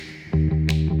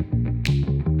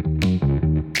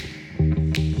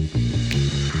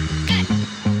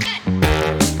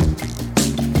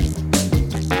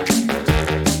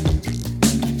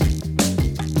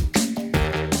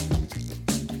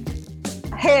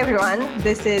everyone,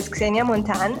 this is Xenia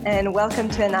Montan, and welcome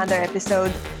to another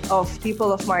episode of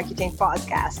People of Marketing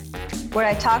podcast, where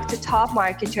I talk to top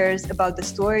marketers about the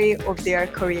story of their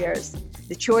careers,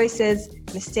 the choices,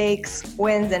 mistakes,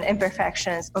 wins, and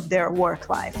imperfections of their work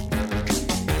life.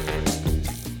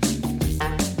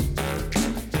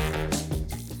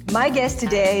 My guest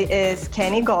today is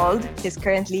Kenny Gold. He's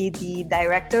currently the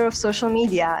Director of Social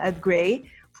Media at Grey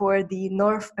for the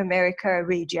North America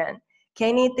region.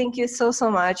 Kenny, thank you so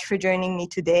much for joining me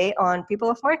today on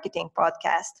People of Marketing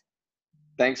podcast.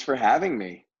 Thanks for having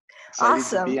me. Excited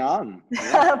Awesome. to be on.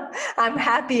 Yeah. I'm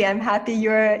happy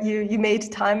you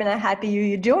made time, and I'm happy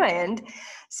you joined.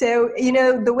 So,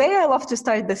 the way I love to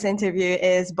start this interview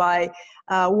is by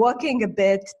walking a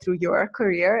bit through your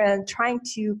career and trying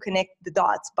to connect the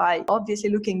dots by obviously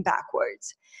looking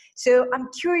backwards. So I'm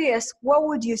curious, what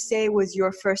would you say was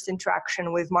your first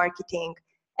interaction with marketing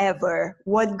ever?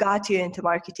 What got you into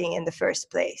marketing in the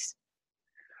first place?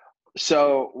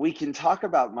 So we can talk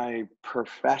about my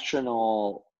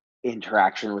professional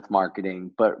interaction with marketing,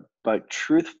 but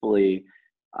truthfully,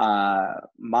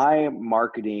 my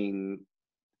marketing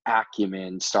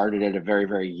acumen started at a very,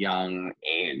 very young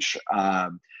age.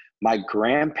 My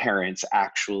grandparents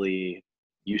actually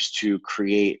used to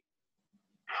create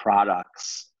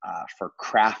products for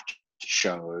craft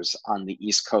shows on the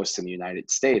East Coast in the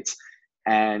United States.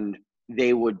 And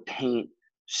they would paint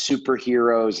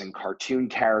superheroes and cartoon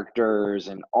characters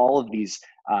and all of these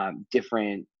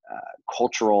different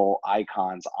cultural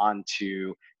icons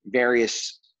onto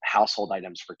various household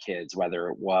items for kids, whether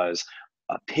it was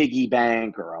a piggy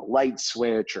bank or a light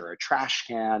switch or a trash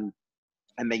can.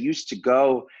 And they used to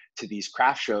go to these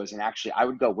craft shows, and actually I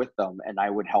would go with them and I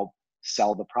would help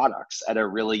sell the products at a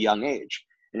really young age.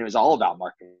 And it was all about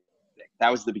marketing.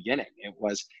 That was the beginning. It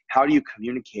was, how do you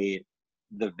communicate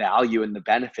the value and the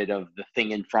benefit of the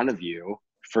thing in front of you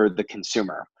for the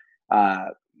consumer?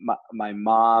 My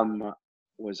mom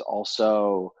was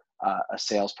also a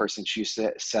salesperson. She used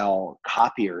to sell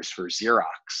copiers for Xerox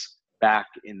back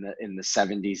in the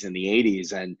 70s and the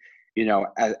 80s. And,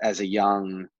 as a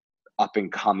young up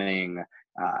and coming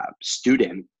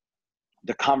student,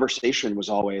 the conversation was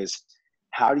always,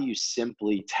 how do you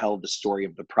simply tell the story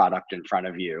of the product in front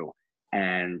of you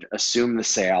and assume the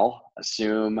sale,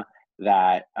 assume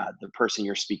that the person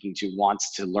you're speaking to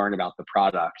wants to learn about the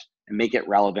product and make it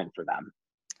relevant for them.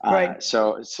 Right.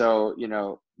 So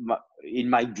in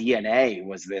my DNA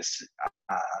was this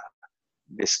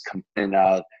component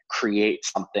of create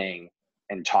something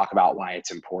and talk about why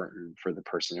it's important for the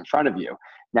person in front of you.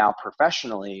 Now,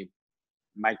 professionally,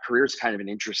 my career is kind of an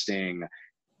interesting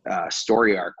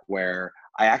story arc where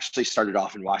I actually started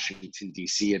off in Washington,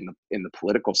 D.C. in the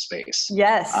political space.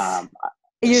 Yes.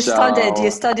 You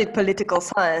studied political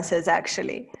sciences,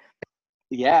 actually.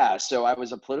 Yeah, so I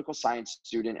was a political science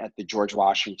student at the George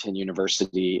Washington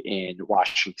University in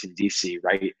Washington, D.C.,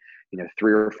 right?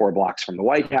 3 or 4 blocks from the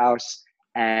White House.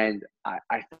 And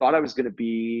I thought I was going to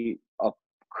be a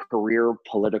career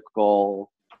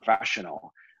political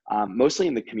professional, mostly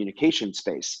in the communication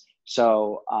space.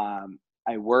 So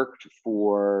I worked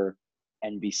for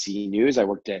NBC News. I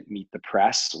worked at Meet the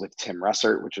Press with Tim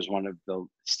Russert, which is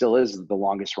still is the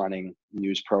longest running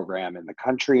news program in the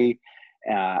country.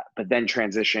 But then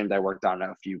transitioned. I worked on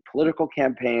a few political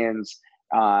campaigns.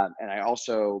 And I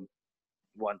also,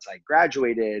 once I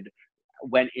graduated,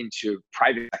 went into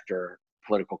private sector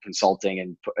political consulting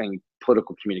and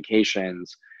political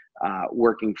communications,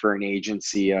 working for an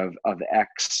agency of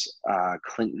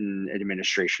ex-Clinton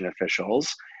administration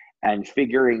officials, and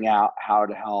figuring out how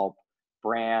to help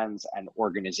brands and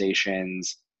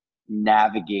organizations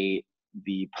navigate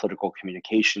the political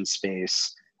communication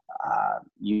space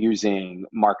using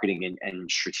marketing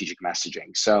and strategic messaging.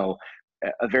 So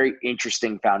a very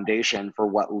interesting foundation for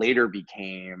what later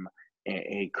became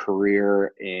a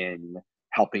career in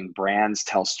helping brands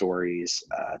tell stories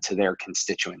to their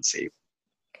constituency.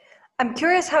 I'm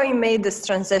curious how you made this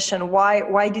transition.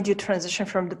 Why did you transition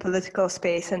from the political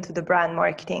space into the brand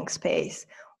marketing space?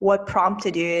 What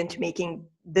prompted you into making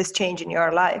this change in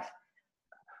your life?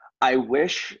 I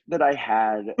wish that I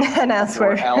had an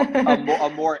answer, a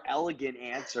more elegant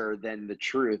answer than the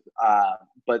truth.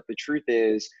 But the truth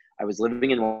is, I was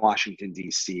living in Washington,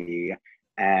 D.C.,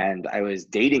 and I was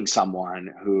dating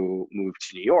someone who moved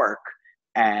to New York.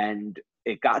 And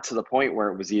it got to the point where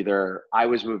it was either I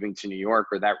was moving to New York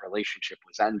or that relationship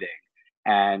was ending.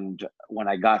 And when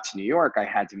I got to New York, I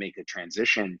had to make a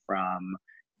transition from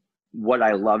what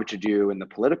I love to do in the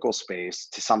political space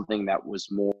to something that was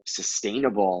more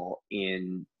sustainable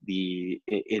in the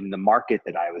market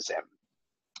that I was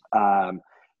in.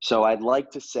 So I'd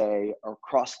like to say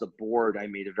across the board, I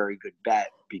made a very good bet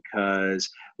because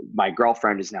my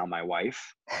girlfriend is now my wife.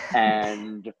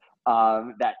 And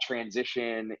that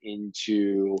transition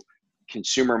into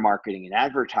consumer marketing and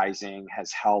advertising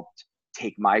has helped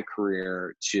take my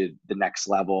career to the next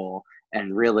level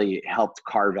and really helped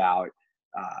carve out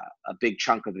a big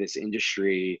chunk of this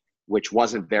industry, which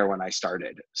wasn't there when I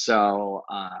started. So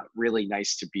really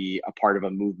nice to be a part of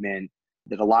a movement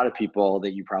that a lot of people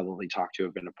that you probably talk to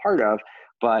have been a part of,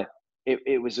 but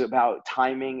it was about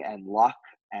timing and luck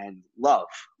and love,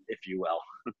 if you will.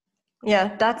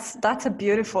 Yeah, that's a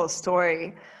beautiful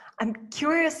story. I'm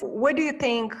curious, what do you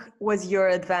think was your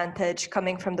advantage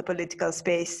coming from the political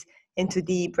space into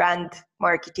the brand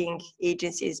marketing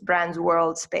agencies, brands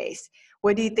world space?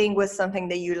 What do you think was something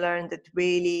that you learned that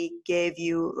really gave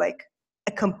you like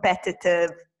a competitive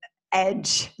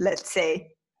edge, let's say?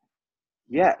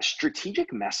 Yeah,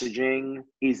 strategic messaging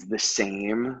is the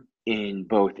same in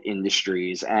both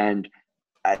industries. And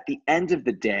at the end of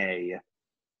the day,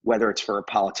 whether it's for a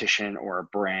politician or a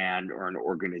brand or an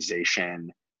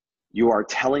organization, you are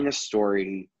telling a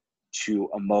story to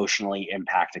emotionally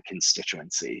impact a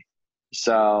constituency.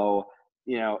 So,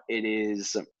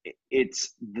 it's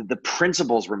the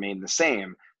principles remain the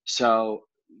same. So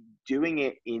doing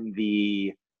it in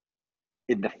the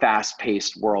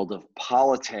fast-paced world of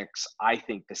politics, I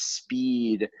think the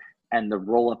speed and the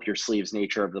roll up your sleeves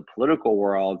nature of the political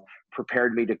world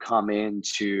prepared me to come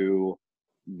into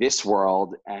this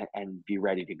world and be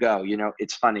ready to go.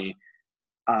 It's funny,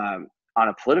 on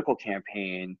a political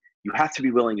campaign, you have to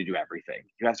be willing to do everything.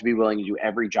 You have to be willing to do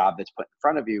every job that's put in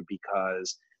front of you,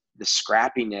 because the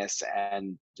scrappiness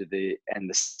and the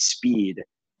speed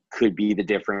could be the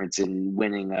difference in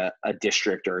winning a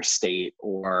district or a state,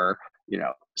 or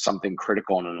something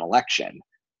critical in an election.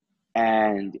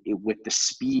 And with the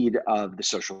speed of the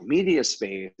social media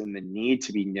space and the need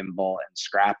to be nimble and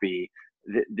scrappy,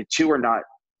 the two are not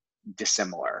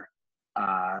dissimilar.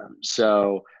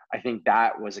 So I think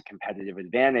that was a competitive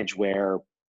advantage, where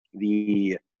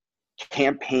the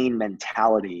campaign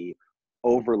mentality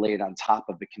overlaid on top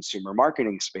of the consumer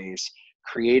marketing space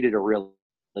created a really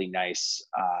nice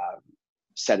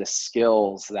set of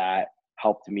skills that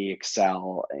helped me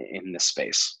excel in this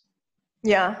space.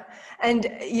 Yeah. And,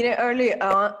 early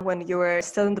on when you were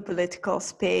still in the political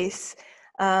space,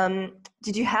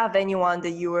 did you have anyone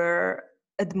that you were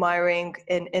admiring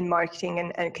in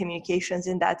marketing and communications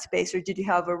in that space? Or did you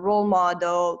have a role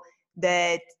model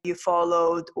that you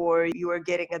followed or you were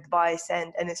getting advice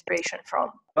and inspiration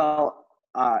from? Well,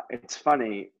 it's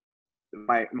funny.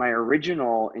 My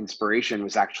original inspiration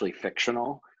was actually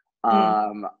fictional.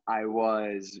 I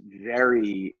was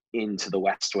very into The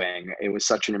West Wing. It was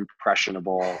such an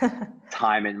impressionable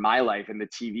time in my life, and the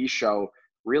TV show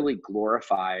really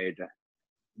glorified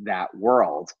that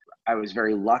world. I was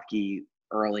very lucky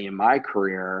early in my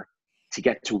career to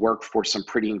get to work for some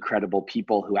pretty incredible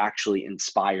people who actually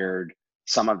inspired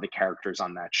some of the characters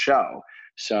on that show.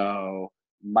 So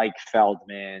Mike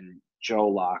Feldman, Joe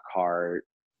Lockhart,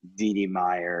 Dee Dee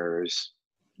Myers,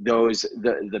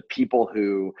 the people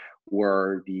who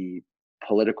were the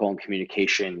political and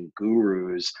communication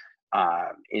gurus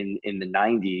in the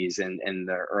 90s and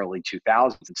the early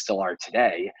 2000s, and still are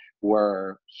today,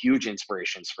 were huge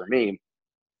inspirations for me.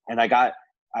 And I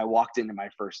walked into my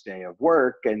first day of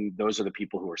work, and those are the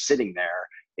people who are sitting there.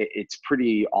 It's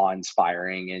pretty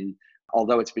awe-inspiring. And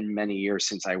although it's been many years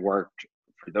since I worked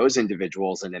for those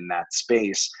individuals and in that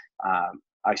space,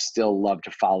 I still love to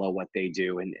follow what they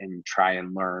do and try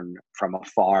and learn from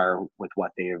afar with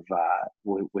what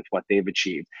they've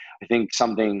achieved. I think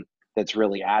something that's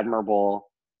really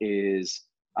admirable is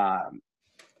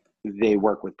they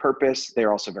work with purpose.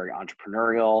 They're also very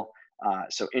entrepreneurial.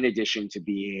 So in addition to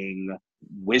being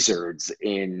wizards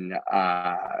in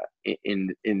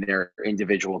their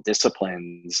individual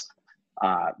disciplines,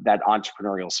 that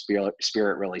entrepreneurial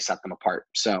spirit really set them apart.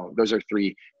 So those are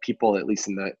three people, at least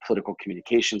in the political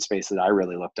communication space, that I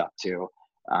really looked up to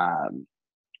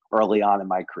early on in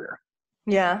my career.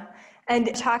 Yeah.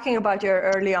 And talking about your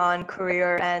early on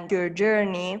career and your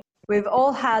journey, we've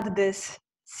all had this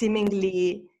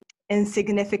seemingly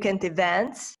insignificant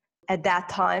events at that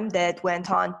time that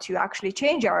went on to actually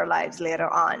change our lives later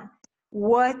on.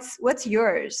 What's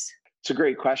yours? It's a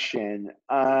great question.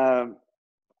 I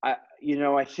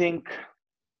think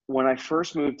when I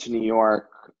first moved to New York,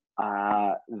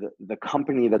 the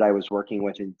company that I was working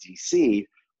with in DC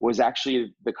was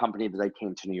actually the company that I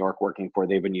came to New York working for.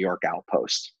 They have a New York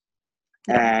outpost.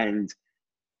 Yeah. And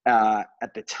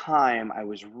at the time, I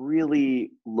was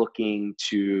really looking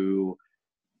to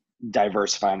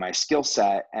diversify my skill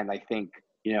set. And I think,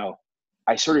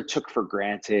 I sort of took for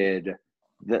granted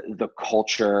the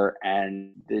culture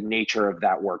and the nature of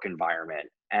that work environment.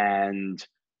 And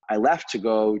I left to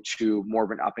go to more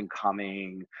of an up and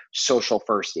coming social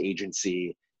first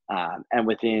agency. And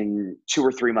within 2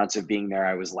 or 3 months of being there,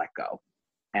 I was let go.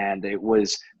 And it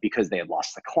was because they had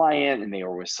lost the client and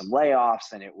there was some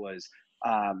layoffs. And it was,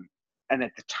 and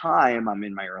at the time, I'm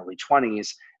in my early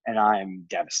 20s and I'm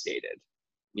devastated.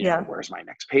 Yeah. Where's my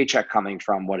next paycheck coming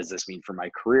from? What does this mean for my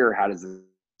career? How does this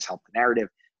help the narrative?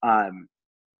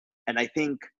 And I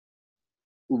think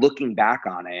looking back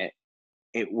on it,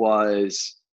 it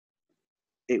was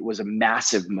a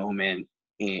massive moment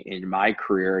in my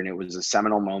career. And it was a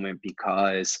seminal moment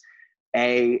because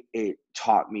it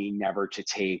taught me never to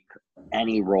take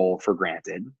any role for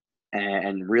granted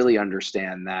and really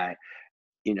understand that,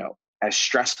 as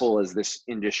stressful as this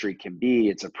industry can be,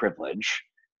 it's a privilege.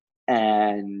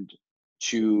 And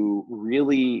to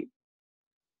really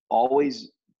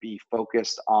always be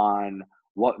focused on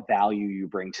what value you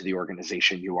bring to the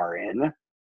organization you are in,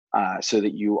 so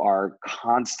that you are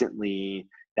constantly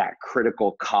that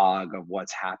critical cog of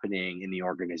what's happening in the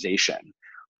organization.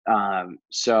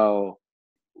 So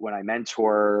when I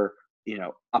mentor,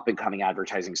 up and coming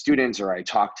advertising students, or I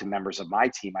talk to members of my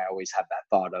team, I always have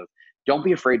that thought of, don't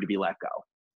be afraid to be let go,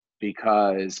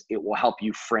 because it will help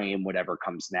you frame whatever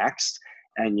comes next,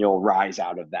 and you'll rise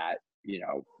out of that,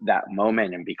 that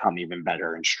moment and become even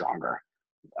better and stronger.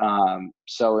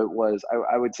 So it was,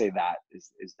 I would say that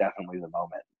is definitely the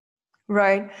moment.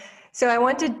 Right. So I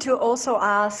wanted to also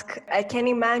ask, I can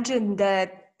imagine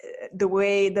that the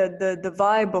way the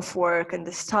vibe of work and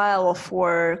the style of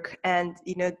work and,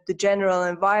 the general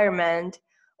environment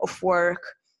of work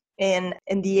in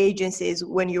the agencies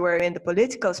when you were in the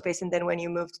political space and then when you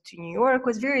moved to New York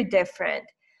was very different.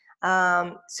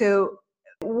 So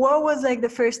what was like the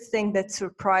first thing that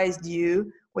surprised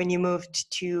you when you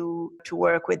moved to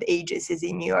work with agencies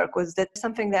in New York? Was that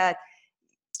something that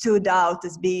stood out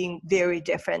as being very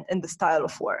different in the style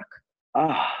of work?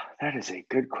 That is a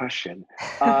good question.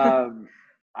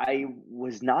 I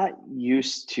was not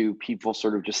used to people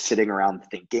sort of just sitting around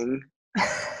thinking,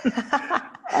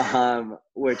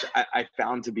 which I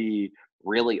found to be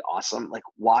really awesome. Like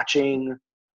watching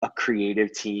a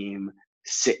creative team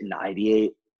sit and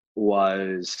ideate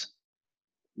was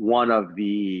one of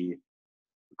the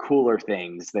cooler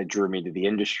things that drew me to the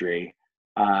industry.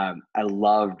 I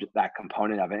loved that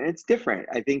component of it. And it's different.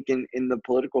 I think in the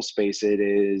political space, it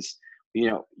is,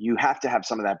 you have to have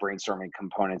some of that brainstorming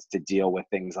components to deal with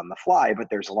things on the fly, but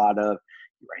there's a lot of,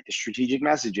 you write the strategic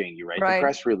messaging, you write the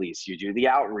press release, you do the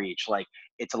outreach. Like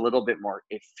it's a little bit more,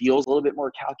 it feels a little bit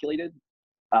more calculated.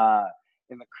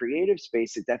 In the creative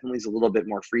space, it definitely is a little bit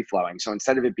more free flowing. So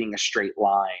instead of it being a straight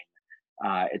line,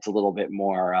 it's a little bit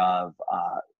more of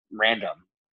random.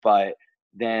 But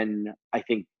then I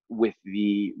think with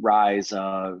the rise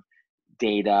of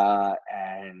data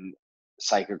and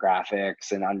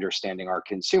psychographics and understanding our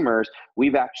consumers,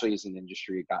 we've actually as an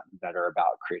industry gotten better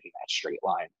about creating that straight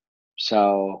line.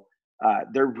 So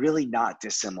they're really not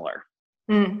dissimilar.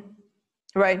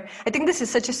 Right. I think this is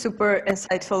such a super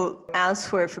insightful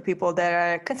answer for people that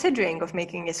are considering of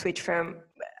making a switch from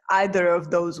either of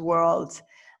those worlds.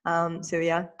 So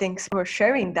yeah, thanks for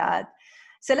sharing that.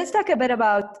 So let's talk a bit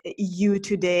about you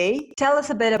today. Tell us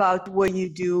a bit about what you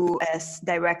do as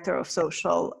director of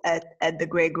social at the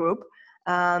Grey Group.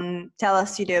 Tell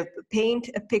us, paint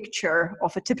a picture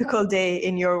of a typical day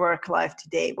in your work life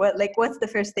today. What's the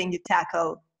first thing you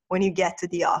tackle when you get to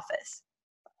the office?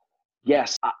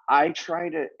 Yes, I try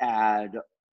to add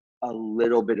a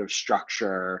little bit of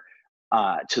structure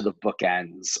to the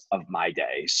bookends of my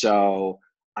day. So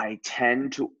I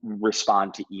tend to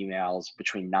respond to emails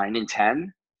between 9 and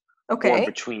 10, or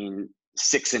between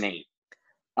 6 and 8.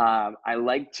 I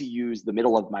like to use the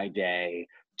middle of my day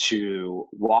to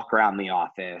walk around the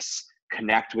office,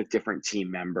 connect with different team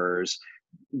members,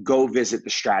 go visit the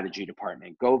strategy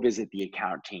department, go visit the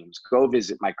account teams, go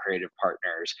visit my creative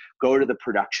partners, go to the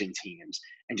production teams,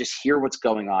 and just hear what's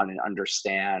going on and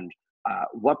understand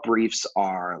what briefs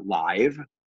are live,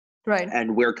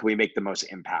 and where can we make the most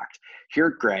impact. Here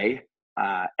at Grey,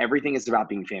 everything is about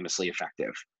being famously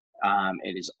effective.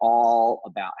 It is all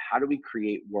about how do we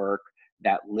create work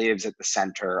that lives at the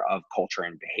center of culture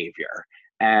and behavior.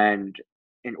 And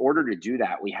in order to do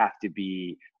that, we have to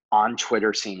be on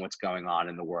Twitter, seeing what's going on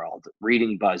in the world,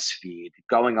 reading BuzzFeed,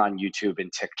 going on YouTube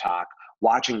and TikTok,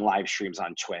 watching live streams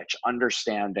on Twitch,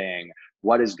 understanding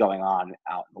what is going on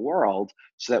out in the world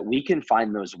so that we can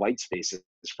find those white spaces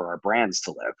for our brands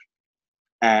to live.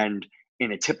 And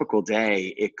in a typical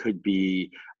day, it could be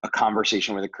a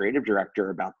conversation with a creative director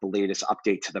about the latest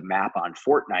update to the map on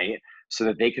Fortnite so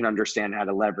that they can understand how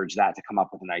to leverage that to come up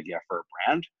with an idea for a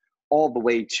brand, all the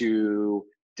way to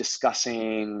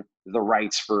discussing the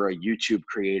rights for a YouTube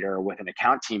creator with an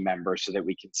account team member so that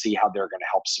we can see how they're going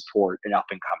to help support an up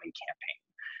and coming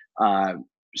campaign.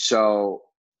 So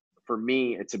for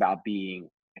me, it's about being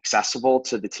accessible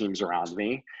to the teams around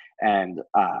me. And,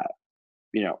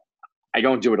 I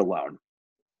don't do it alone.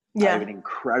 I have Yeah. an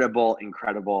incredible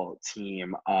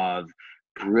team of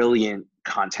brilliant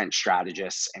content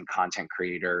strategists and content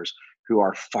creators who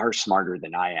are far smarter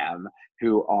than I am,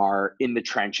 who are in the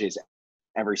trenches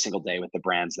every single day with the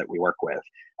brands that we work with.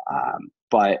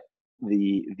 But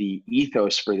the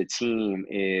ethos for the team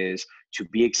is to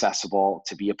be accessible,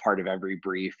 to be a part of every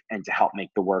brief, and to help make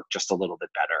the work just a little bit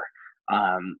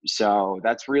better. So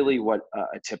that's really what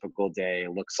a typical day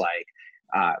looks like.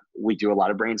 We do a lot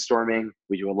of brainstorming.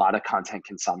 We do a lot of content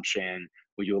consumption.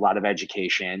 We do a lot of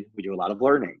education. We do a lot of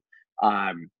learning.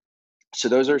 So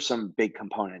those are some big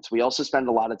components. We also spend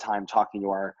a lot of time talking to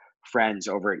our friends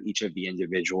over at each of the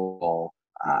individual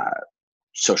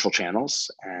social channels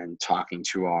and talking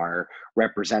to our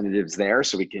representatives there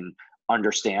so we can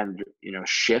understand,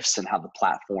 shifts and how the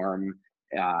platform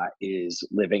is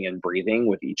living and breathing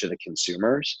with each of the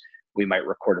consumers. We might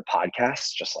record a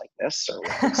podcast just like this, or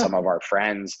with some of our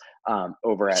friends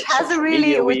over at Social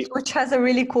Media Week. Which has a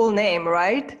really cool name,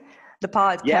 right? The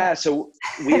podcast. Yeah, so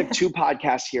we have two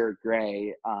podcasts here at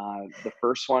Gray. The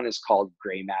first one is called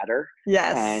Gray Matter.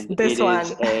 Yes, and this one.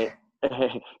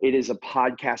 It is a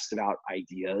podcast about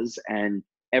ideas, and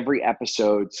every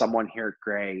episode, someone here at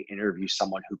Gray interviews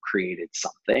someone who created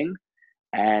something,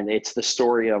 and it's the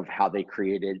story of how they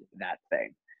created that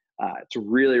thing. It's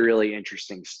really, really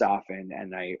interesting stuff,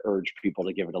 and I urge people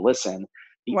to give it a listen.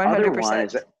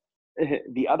 100%.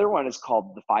 The other one is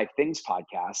called the Five Things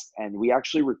Podcast, and we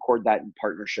actually record that in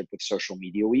partnership with Social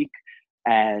Media Week.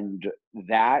 And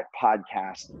that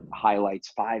podcast highlights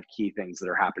 5 key things that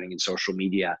are happening in social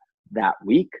media that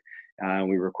week.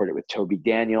 We record it with Toby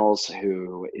Daniels,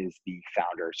 who is the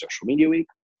founder of Social Media Week.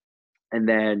 And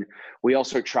then we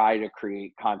also try to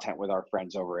create content with our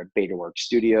friends over at BetaWorks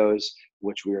Studios,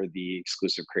 which we are the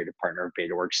exclusive creative partner of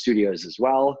BetaWorks Studios as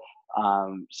well.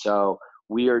 So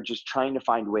we are just trying to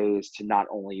find ways to not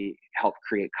only help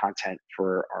create content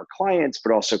for our clients,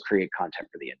 but also create content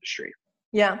for the industry.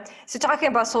 Yeah. So talking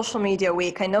about Social Media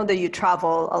Week, I know that you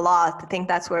travel a lot. I think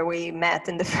that's where we met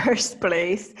in the first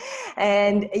place.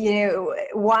 And,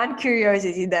 one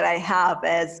curiosity that I have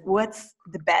is, what's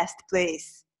the best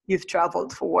place you've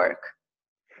traveled for work?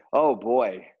 Oh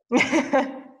boy.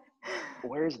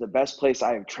 Where's the best place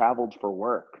I have traveled for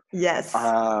work? Yes.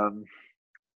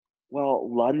 Well,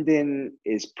 London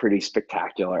is pretty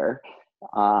spectacular.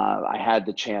 I had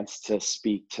the chance to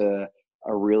speak to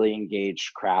a really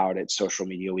engaged crowd at Social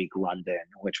Media Week London,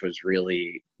 which was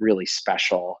really, really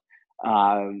special.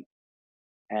 And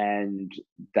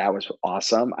that was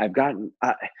awesome. I've been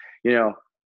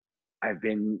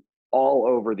all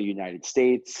over the United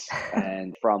States,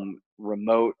 and from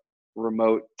remote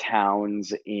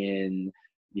towns in,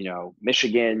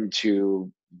 Michigan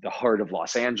to the heart of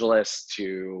Los Angeles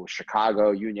to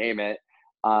Chicago, you name it.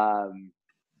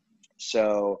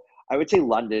 So I would say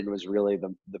London was really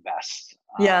the best.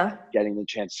 Yeah. Getting the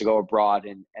chance to go abroad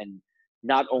and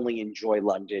not only enjoy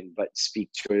London, but speak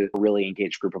to a really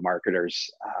engaged group of marketers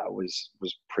was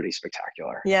pretty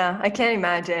spectacular. Yeah, I can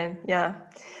imagine. Yeah.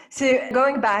 So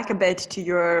going back a bit to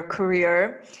your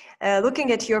career,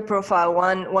 looking at your profile,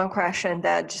 one question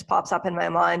that just pops up in my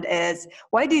mind is,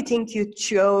 why do you think you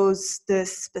chose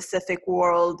this specific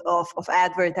world of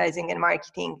advertising and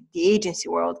marketing, the agency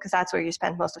world? Because that's where you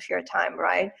spend most of your time,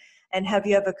 right? And have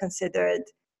you ever considered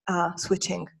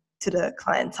switching to the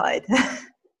client side?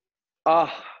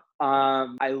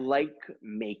 I like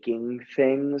making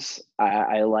things.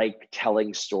 I like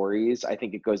telling stories. I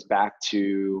think it goes back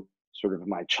to sort of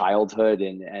my childhood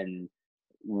and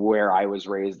where I was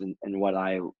raised and what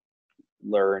I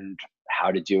learned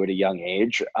how to do at a young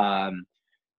age.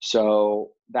 So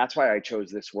that's why I chose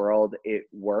this world. It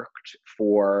worked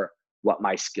for what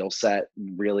my skill set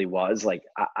really was. Like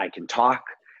I can talk,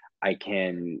 I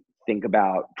can think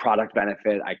about product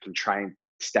benefit, I can try and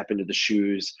step into the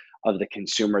shoes of the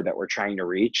consumer that we're trying to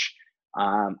reach.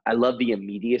 I love the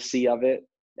immediacy of it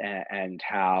and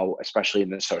how, especially in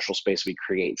the social space, we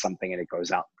create something and it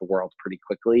goes out in the world pretty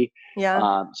quickly.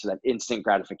 Yeah. So that instant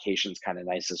gratification is kind of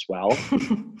nice as well.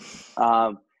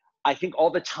 I think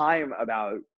all the time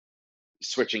about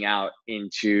switching out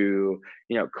into,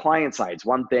 client sides.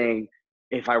 One thing,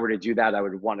 if I were to do that, I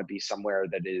would want to be somewhere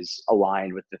that is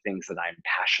aligned with the things that I'm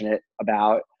passionate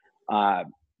about.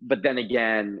 But then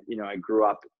again, I grew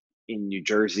up in New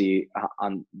Jersey,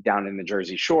 down in the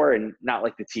Jersey Shore, and not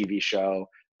like the TV show,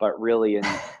 but really in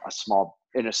a small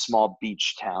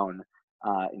beach town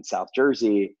in South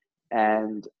Jersey.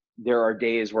 And there are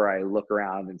days where I look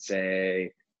around and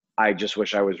say, I just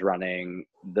wish I was running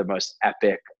the most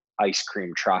epic ice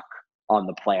cream truck on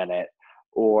the planet,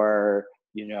 or,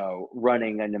 you know,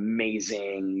 running an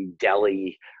amazing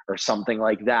deli or something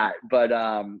like that. But,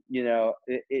 you know,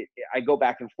 I go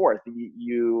back and forth.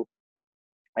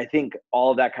 I think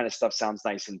all of that kind of stuff sounds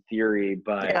nice in theory,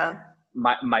 but Yeah.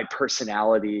 my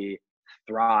personality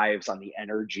thrives on the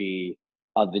energy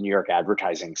of the New York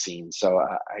advertising scene. So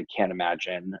I can't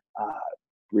imagine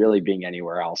really being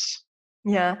anywhere else.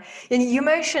 Yeah. And you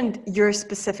mentioned your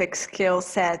specific skill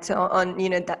set on, you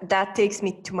know, that takes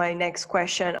me to my next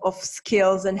question of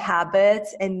skills and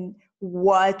habits, and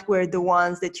what were the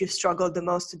ones that you struggled the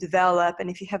most to develop? And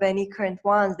if you have any current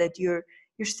ones that you're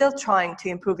still trying to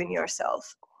improve in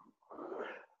yourself.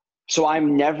 So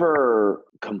I'm never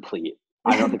complete.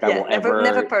 I don't think I will never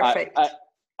ever, perfect.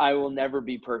 I will never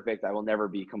be perfect. I will never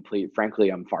be complete. Frankly,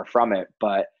 I'm far from it.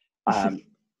 But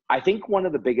I think one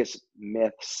of the biggest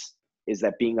myths is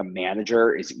that being a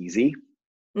manager is easy.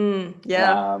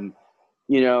 Yeah.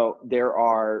 You know, there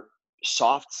are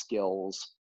soft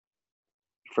skills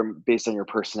based on your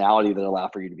personality that allow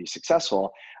for you to be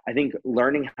successful. I think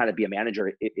learning how to be a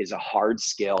manager is a hard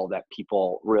skill that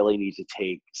people really need to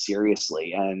take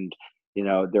seriously. And, you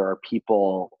know, there are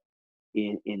people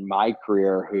in my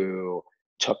career who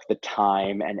took the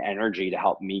time and energy to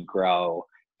help me grow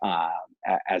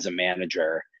as a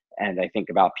manager. And I think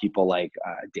about people like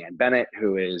Dan Bennett,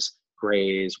 who is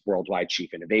Gray's Worldwide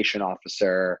Chief Innovation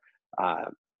Officer,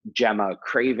 Gemma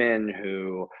Craven,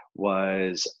 who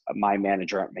was my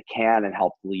manager at McCann and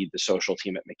helped lead the social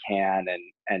team at McCann,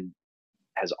 and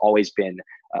has always been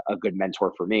a good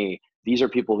mentor for me. These are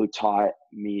people who taught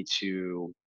me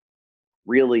to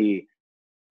really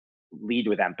lead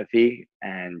with empathy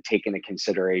and take into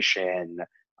consideration,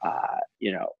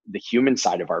 you know, the human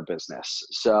side of our business.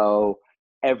 So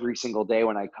every single day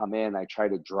when I come in, I try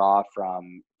to draw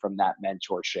from that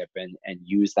mentorship and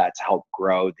use that to help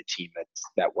grow the team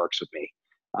that works with me.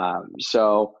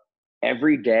 So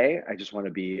every day, I just want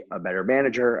to be a better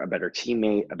manager, a better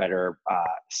teammate, a better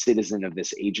citizen of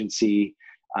this agency,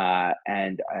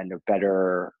 and a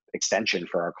better extension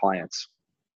for our clients.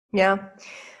 Yeah.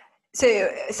 So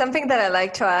something that I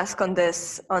like to ask on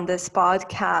this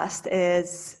podcast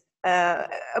is a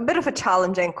bit of a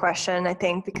challenging question, I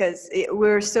think, because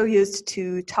we're so used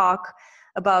to talk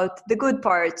about the good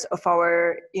parts of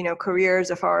our, you know, careers,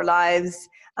 of our lives.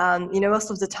 You know, most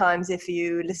of the times, if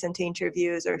you listen to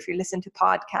interviews or if you listen to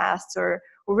podcasts or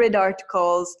read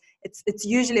articles, it's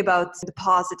usually about the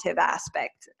positive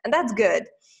aspect, and that's good.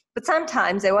 But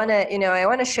sometimes I want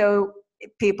to show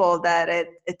people that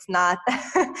it's not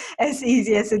as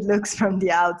easy as it looks from the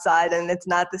outside, and it's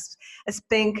not as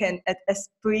pink and as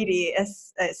pretty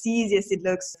as easy as it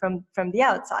looks from the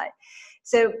outside.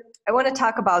 So I want to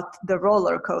talk about the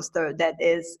roller coaster that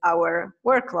is our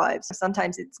work lives.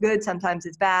 Sometimes it's good, sometimes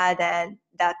it's bad, and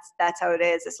that's how it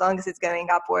is. As long as it's going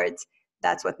upwards,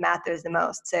 that's what matters the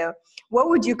most. So what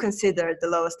would you consider the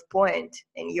lowest point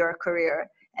in your career?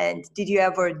 And did you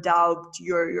ever doubt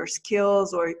your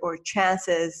skills or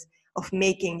chances of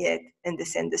making it in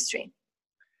this industry?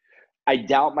 I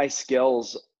doubt my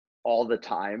skills all the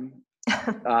time.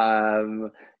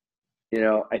 You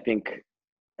know, I think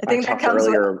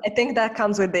that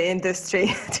comes with the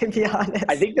industry, to be honest.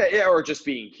 I think that, yeah, or just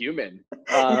being human.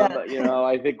 Yeah. You know,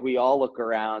 I think we all look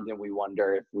around and we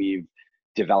wonder if we've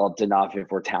developed enough,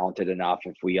 if we're talented enough,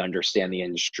 if we understand the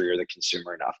industry or the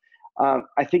consumer enough.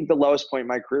 I think the lowest point in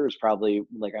my career was probably,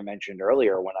 like I mentioned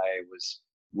earlier, when I was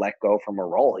let go from a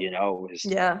role. You know, it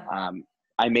was,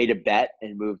 I made a bet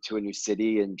and moved to a new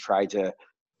city and tried to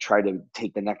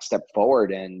take the next step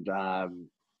forward, and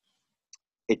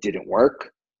it didn't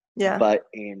work. Yeah. But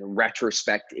in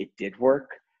retrospect, it did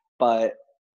work. But,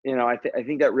 you know, I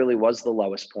think that really was the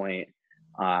lowest point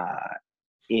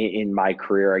in my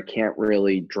career. I can't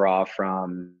really draw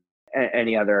from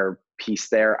any other piece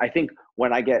there. I think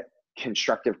when I get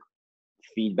constructive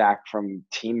feedback from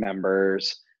team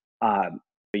members,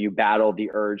 you battle the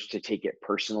urge to take it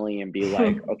personally and be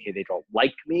like, okay, they don't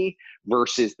like me,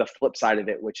 versus the flip side of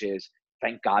it, which is,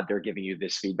 thank God they're giving you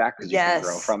this feedback because you can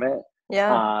grow from it.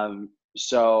 Yeah.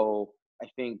 So I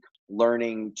think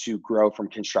learning to grow from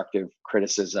constructive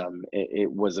criticism,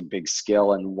 it was a big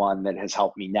skill, and one that has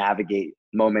helped me navigate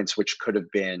moments which could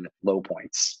have been low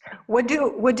points. What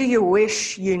do you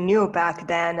wish you knew back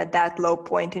then at that low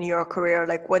point in your career?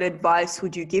 Like, what advice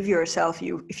would you give yourself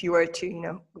if you were to, you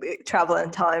know, travel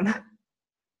in time?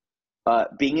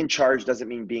 Being in charge doesn't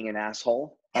mean being an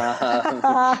asshole.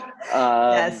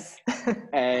 Yes.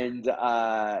 And,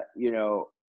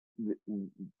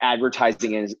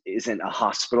 advertising isn't a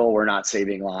hospital. We're not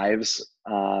saving lives.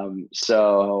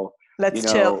 So,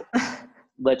 Let's chill.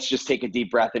 Let's just take a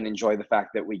deep breath and enjoy the fact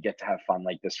that we get to have fun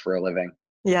like this for a living.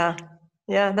 Yeah.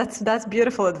 Yeah, that's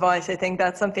beautiful advice. I think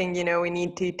that's something, we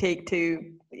need to take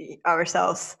to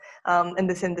ourselves in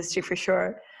this industry for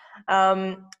sure.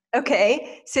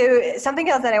 Okay, so something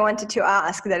else that I wanted to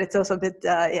ask that it's also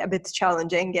a bit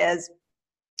challenging is,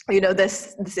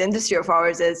 this industry of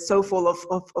ours is so full of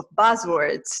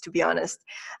buzzwords, to be honest.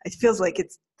 It feels like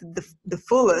it's the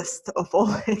fullest of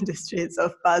all industries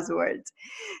of buzzwords.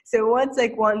 So what's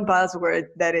like one buzzword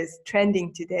that is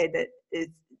trending today that is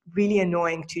really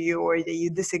annoying to you, or that you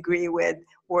disagree with,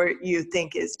 or you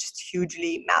think is just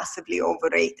hugely, massively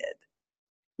overrated?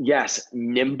 Yes,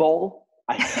 nimble.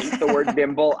 I hate the word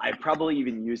nimble. I probably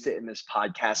even used it in this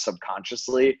podcast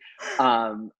subconsciously.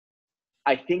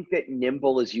 I think that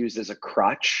nimble is used as a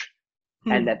crutch,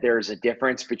 and that there's a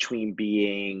difference between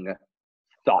being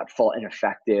thoughtful and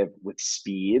effective with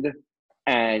speed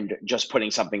and just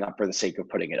putting something up for the sake of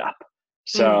putting it up.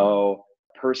 So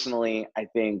personally, I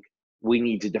think we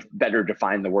need to better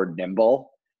define the word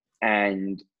nimble.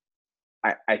 And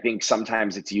I think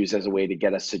sometimes it's used as a way to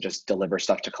get us to just deliver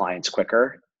stuff to clients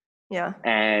quicker. Yeah.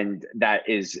 And that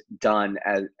is done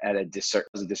at a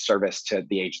disservice to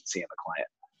the agency and the client.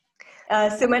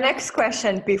 So my next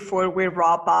question before we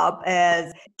wrap up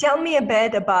is, tell me a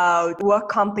bit about what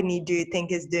company do you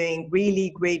think is doing really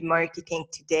great marketing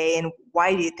today, and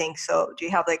why do you think so? Do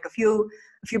you have like a few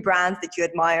brands that you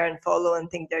admire and follow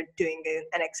and think they're doing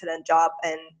an excellent job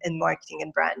in marketing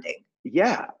and branding?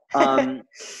 Yeah.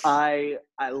 I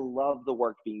love the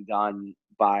work being done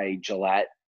by Gillette.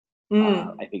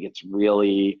 I think it's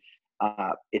really,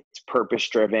 it's purpose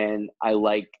driven. I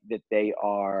like that they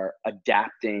are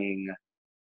adapting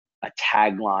a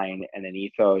tagline and an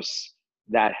ethos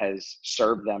that has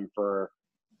served them for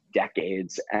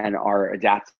decades, and are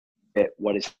adapting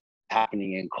what is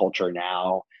happening in culture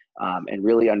now, and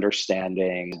really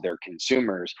understanding their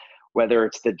consumers, whether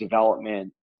it's the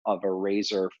development of a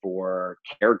razor for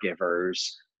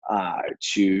caregivers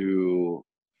to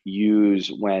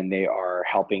use when they are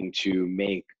helping to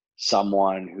make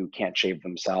someone who can't shave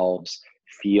themselves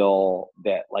feel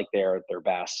that like they're at their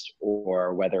best,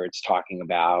 or whether it's talking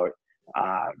about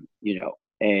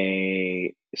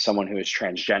someone who is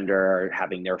transgender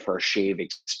having their first shave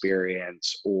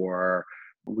experience, or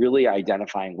really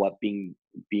identifying what being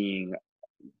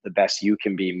the best you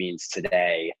can be means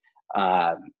today.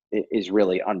 Is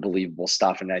really unbelievable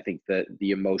stuff. And I think that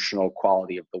the emotional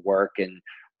quality of the work and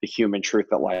the human truth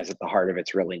that lies at the heart of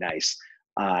it's really nice.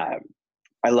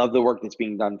 I love the work that's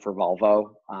being done for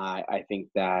Volvo. I think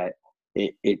that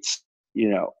it's,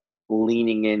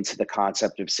 leaning into the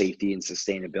concept of safety and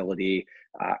sustainability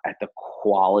at the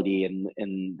quality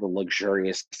and the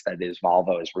luxurious that is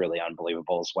Volvo is really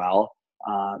unbelievable as well.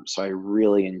 So I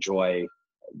really enjoy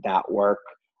that work,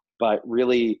 but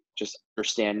really just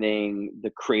understanding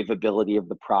the craveability of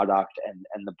the product and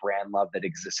the brand love that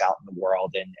exists out in the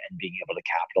world, and being able to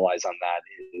capitalize on that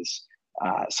is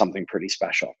something pretty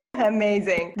special.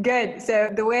 Amazing. Good. So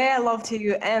the way I love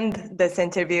to end this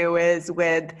interview is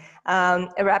with a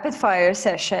rapid fire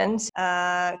sessions,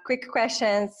 quick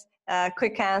questions,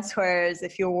 quick answers, a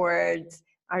few words.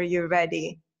 Are you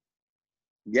ready?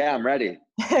 Yeah, I'm ready.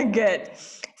 Good.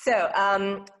 So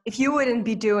if you wouldn't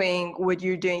be doing what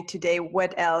you're doing today,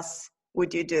 what else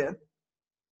would you do?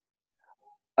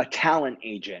 A talent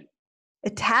agent. A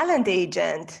talent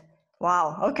agent.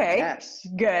 Wow. Okay. Yes.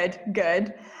 Good.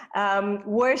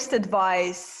 Worst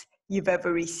advice you've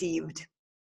ever received?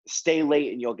 Stay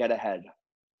late and you'll get ahead.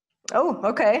 Oh,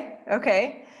 okay.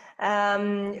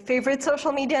 Favorite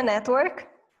social media network?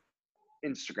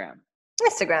 Instagram.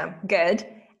 Good.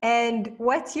 And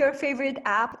what's your favorite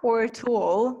app or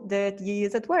tool that you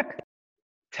use at work?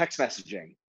 Text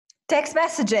messaging.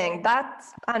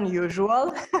 That's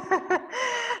unusual.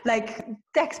 Like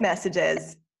text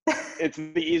messages. It's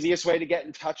the easiest way to get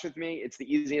in touch with me. It's the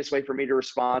easiest way for me to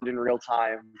respond in real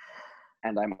time.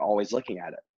 And I'm always looking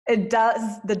at it. It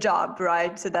does the job,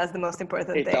 right? So that's the most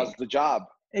important thing. It does the job.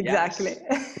 Exactly.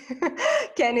 Yes.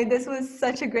 Kenny, this was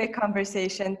such a great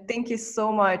conversation. Thank you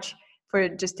so much for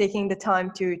just taking the time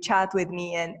to chat with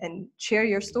me and share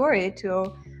your story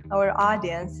to our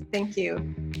audience. Thank you.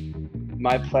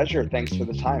 My pleasure. Thanks for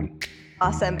the time.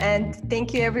 Awesome. And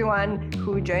thank you everyone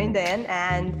who joined in,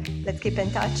 and let's keep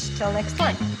in touch till next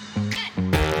time.